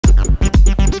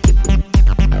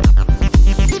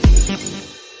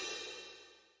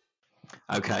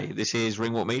Okay, this is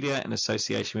Ringwalk Media in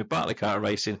association with Bartley Car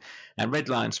Racing and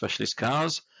Redline Specialist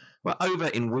Cars. We're over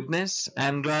in Woodness,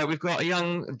 and we've got a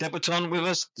young debutant with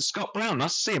us, Scott Brown.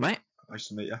 Nice to see you, mate. Nice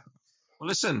to meet you. Well,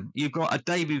 listen, you've got a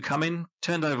debut coming,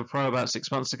 turned over pro about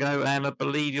 6 months ago, and I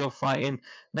believe you're fighting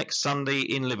next Sunday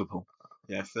in Liverpool.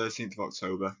 Yeah, 13th of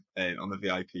October on the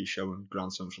VIP show in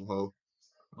Grand Central Hall.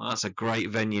 Well, that's a great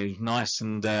venue, nice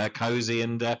and cosy,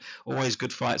 and always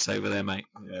good fights over there, mate.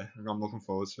 Yeah, I'm looking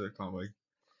forward to it. Can't wait.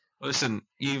 Well, listen,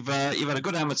 you've had a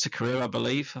good amateur career, I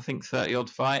believe. I think 30 odd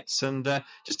fights, and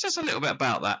just a little bit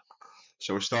about that.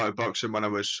 So I started boxing when I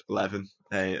was 11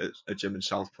 at a gym in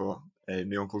Southport,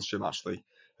 my uncle's gym actually,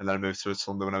 and then I moved to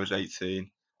Rotunda when I was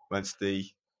 18. Went to the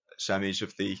semis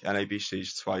of the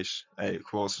NABCs twice,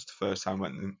 quarters the first time,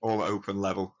 went in all at open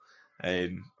level,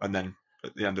 and then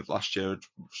at the end of last year,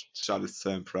 I decided to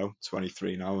turn pro,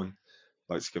 23 now, and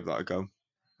I'd like to give that a go.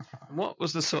 What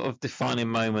was the sort of defining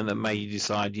moment that made you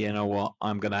decide, you know what,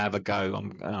 I'm going to have a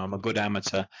go? I'm a good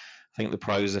amateur. I think the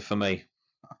pros are for me.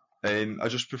 I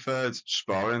just preferred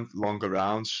sparring, longer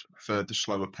rounds, preferred the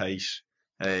slower pace.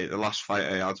 The last fight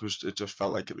I had it just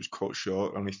felt like it was cut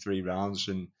short, only 3 rounds,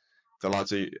 and the lad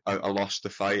I lost the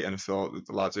fight, and I thought that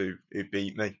the lad who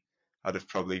beat me, I'd have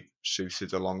probably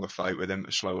suited a longer fight with him,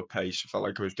 a slower pace. I felt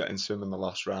like I was getting to him in the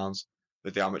last rounds.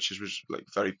 But the amateurs was like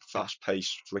very fast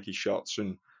paced, flicky shots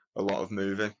and a lot of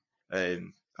moving. I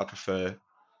prefer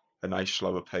a nice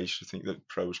slower pace. I think that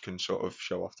pros can sort of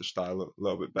show off the style a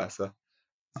little bit better.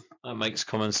 That makes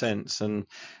common sense. And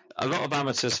a lot of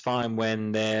amateurs find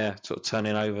when they're sort of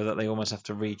turning over that they almost have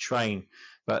to retrain.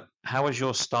 But how has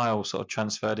your style sort of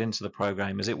transferred into the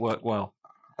program? Has it worked well?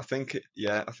 I think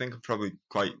I'm probably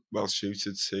quite well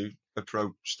suited to a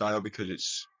pro style because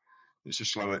it's a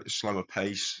slower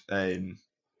pace.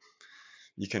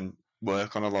 You can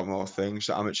work on a lot more things.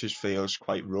 The amateurs feels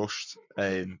quite rushed.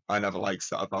 I never liked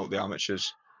that about the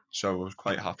amateurs, so I was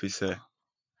quite happy to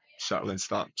settle into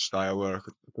that style where I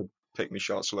could pick my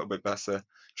shots a little bit better,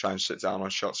 try and sit down on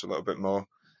shots a little bit more,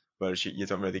 whereas you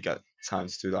don't really get time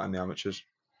to do that in the amateurs.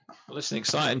 Well, listen,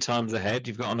 exciting times ahead.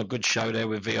 You've got on a good show there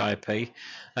with VIP.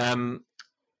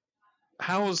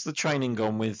 How's the training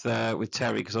gone with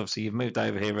Terry? Because obviously you've moved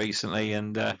over here recently,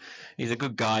 and he's a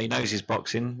good guy. He knows his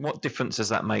boxing. What difference has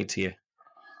that made to you?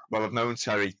 Well, I've known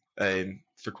Terry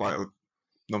for quite a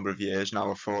number of years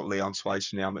now. I've fought Leon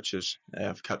twice in the amateurs.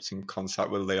 I've kept in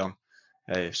contact with Leon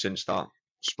since that.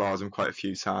 Sparred him quite a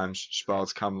few times.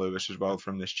 Sparred Cam Lewis as well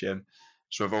from this gym.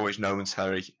 So I've always known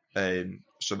Terry.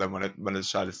 So then when I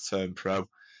decided to turn pro, I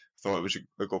thought it was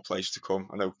a good place to come.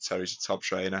 I know Terry's a top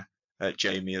trainer.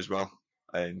 Jamie as well.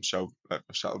 So I've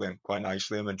settled in quite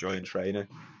nicely. I'm enjoying training.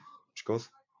 It's good.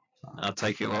 I'll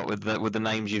take it with the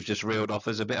names you've just reeled off.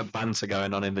 There's a bit of banter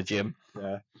going on in the gym.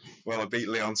 Yeah. Well, I beat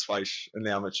Leon twice in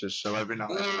the amateurs, so every now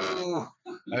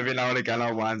and again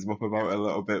I'll wind him up about it a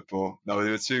little bit. But no,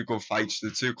 they were 2 good fights.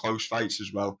 They're 2 close fights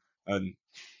as well, and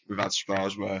we've had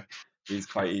spars where he's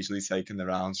quite easily taken the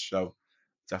rounds. So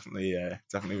definitely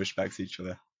respect each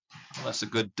other. Well, that's a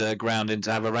good grounding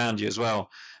to have around you as well.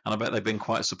 And I bet they've been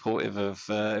quite supportive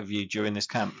of you during this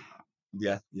camp.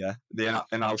 Yeah. The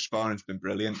in-house sparring's been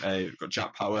brilliant. We've got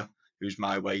Jack Power, who's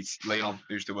my weight, Leon,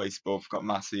 who's the weight above, we've got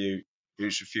Matthew,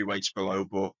 who's a few weights below,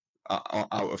 but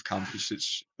out of campus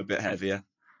it's a bit heavier.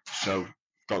 So we've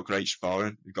got great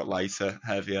sparring. We've got lighter,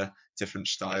 heavier, different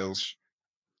styles.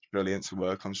 It's brilliant to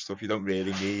work on stuff. You don't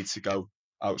really need to go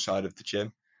outside of the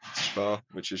gym to spar,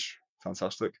 which is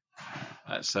fantastic.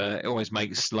 It always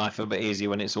makes life a bit easier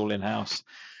when it's all in-house.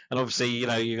 And obviously, you're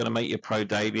going to make your pro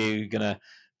debut. You're going to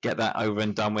get that over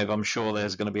and done with. I'm sure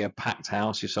there's going to be a packed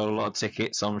house. You've sold a lot of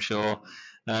tickets, I'm sure.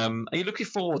 Are you looking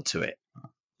forward to it?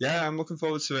 Yeah, I'm looking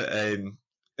forward to it.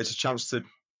 It's a chance to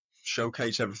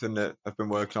showcase everything that I've been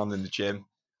working on in the gym.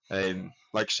 Like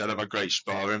I said, I've had great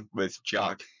sparring with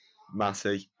Jack,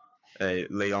 Matty,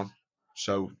 Leon.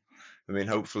 So, I mean,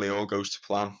 hopefully all goes to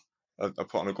plan. I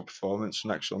put on a good performance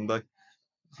next Sunday.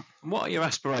 What are your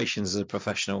aspirations as a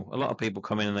professional? A lot of people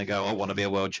come in and they go, I want to be a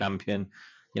world champion.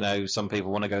 Some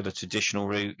people want to go the traditional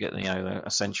route, get the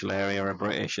essential area of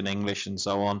British and English and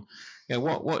so on.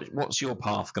 What's your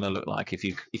path going to look like if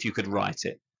you could write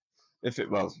it?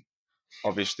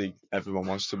 Obviously everyone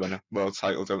wants to win a world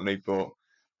title, don't they? But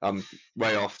I'm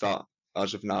way off that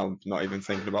as of now. I'm not even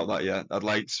thinking about that yet. I'd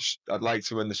like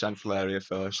to win the central area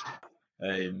first,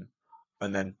 and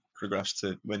then progress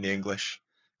to win the English.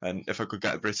 And if I could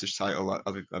get a British title,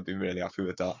 I'd be really happy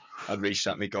with that. I'd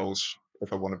reset my goals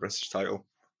if I won a British title,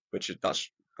 which that's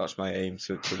my aim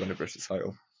to win a British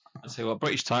title. I tell you what,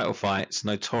 British title fights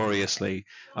notoriously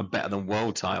are better than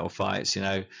world title fights.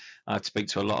 I speak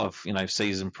to a lot of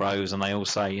seasoned pros, and they all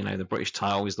say the British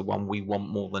title is the one we want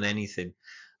more than anything.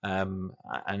 And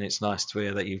it's nice to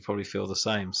hear that you probably feel the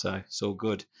same. So it's all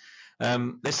good.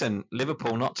 Listen,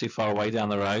 Liverpool not too far away down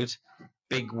the road.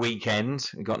 Big weekend.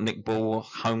 We've got Nick Ball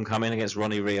homecoming against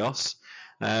Ronnie Rios.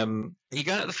 Are you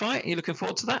going to the fight? Are you looking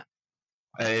forward to that?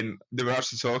 They were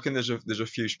actually talking. There's a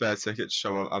few spare tickets,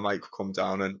 so I might come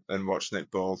down and watch Nick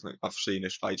Ball. I've seen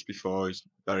his fights before. He's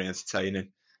very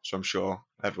entertaining, so I'm sure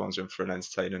everyone's in for an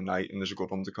entertaining night. And there's a good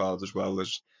undercard as well.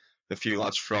 There's a few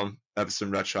lads from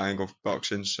Everton Red Triangle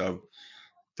Boxing, so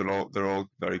they're all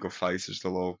very good fighters.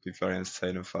 They'll all be very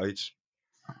entertaining fights.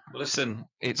 Well, listen,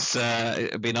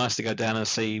 it'd be nice to go down and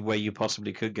see where you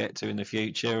possibly could get to in the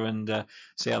future and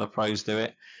see how the pros do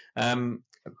it.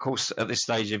 Of course, at this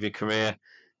stage of your career,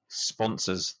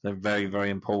 sponsors, they're very,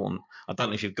 very important. I don't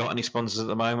know if you've got any sponsors at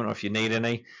the moment or if you need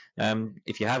any.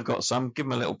 If you have got some, give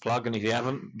them a little plug, and if you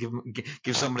haven't,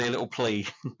 give somebody a little plea.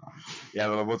 Yeah,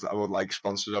 well, I would like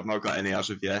sponsors. I've not got any as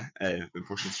of yet. I've been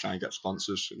pushing to try and get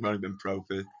sponsors. I've only been pro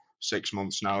for 6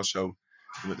 months now, so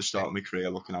I'm at the start of my career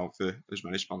looking out for as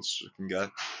many sponsors as I can get,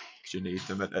 because you need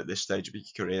them at this stage of your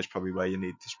career. Is probably where you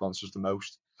need the sponsors the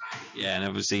most. Yeah, and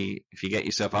obviously, if you get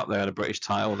yourself up there at a British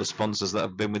title, the sponsors that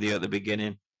have been with you at the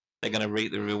beginning, they're going to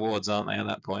reap the rewards, aren't they, at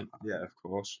that point? Yeah, of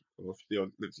course. If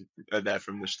you're there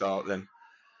from the start, then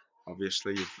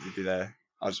obviously you'd be there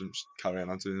as I'm carrying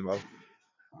on doing well.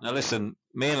 Now, listen,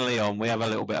 me and Leon, we have a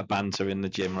little bit of banter in the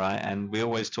gym, right? And we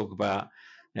always talk about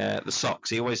the socks.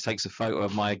 He always takes a photo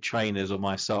of my trainers or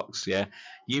my socks, yeah?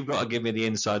 You've got to give me the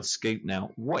inside scoop now.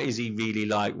 What is he really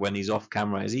like when he's off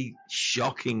camera? Is he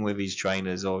shocking with his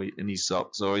trainers or in his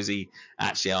socks, or is he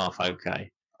actually half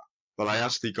okay? Well, I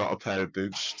actually got a pair of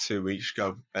boots 2 weeks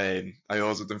ago. I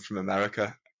ordered them from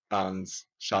America, and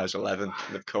size 11. And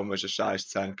they've come as a size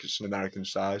 10 because it's an American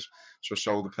size. So I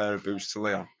sold a pair of boots to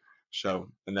Leon.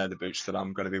 And they're the boots that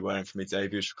I'm going to be wearing for my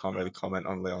debut. So I can't really comment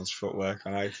on Leon's footwork.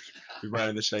 And I'll be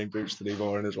wearing the same boots that he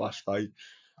wore in his last fight.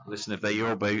 Listen, if they're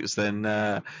your boots, then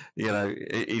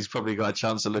he's probably got a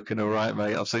chance of looking all right,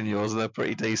 mate. I've seen yours; they're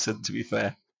pretty decent, to be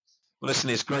fair. Well, listen,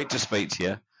 it's great to speak to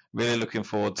you. Really looking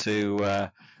forward to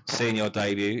seeing your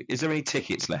debut. Is there any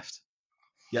tickets left?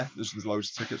 Yeah, there's loads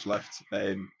of tickets left.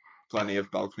 Plenty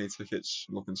of balcony tickets.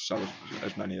 I'm looking to sell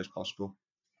as many as possible.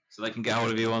 So they can get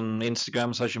hold of you on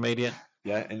Instagram, social media?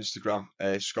 Yeah, Instagram,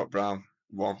 Scott Brown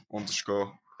 1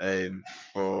 _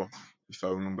 or the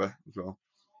phone number as well.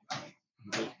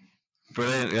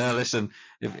 Brilliant. Yeah, listen,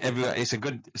 it's a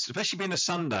good, especially being a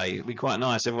Sunday, it'd be quite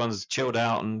nice. Everyone's chilled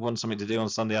out and wants something to do on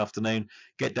Sunday afternoon.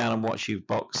 Get down and watch you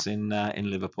box in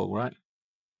Liverpool, right?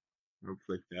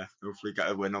 Hopefully get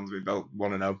a win under my belt,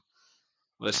 1-0.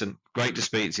 Listen, great to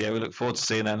speak to you. We look forward to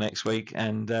seeing that next week,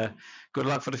 and good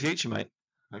luck for the future, mate.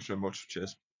 Thanks very much.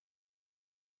 Cheers.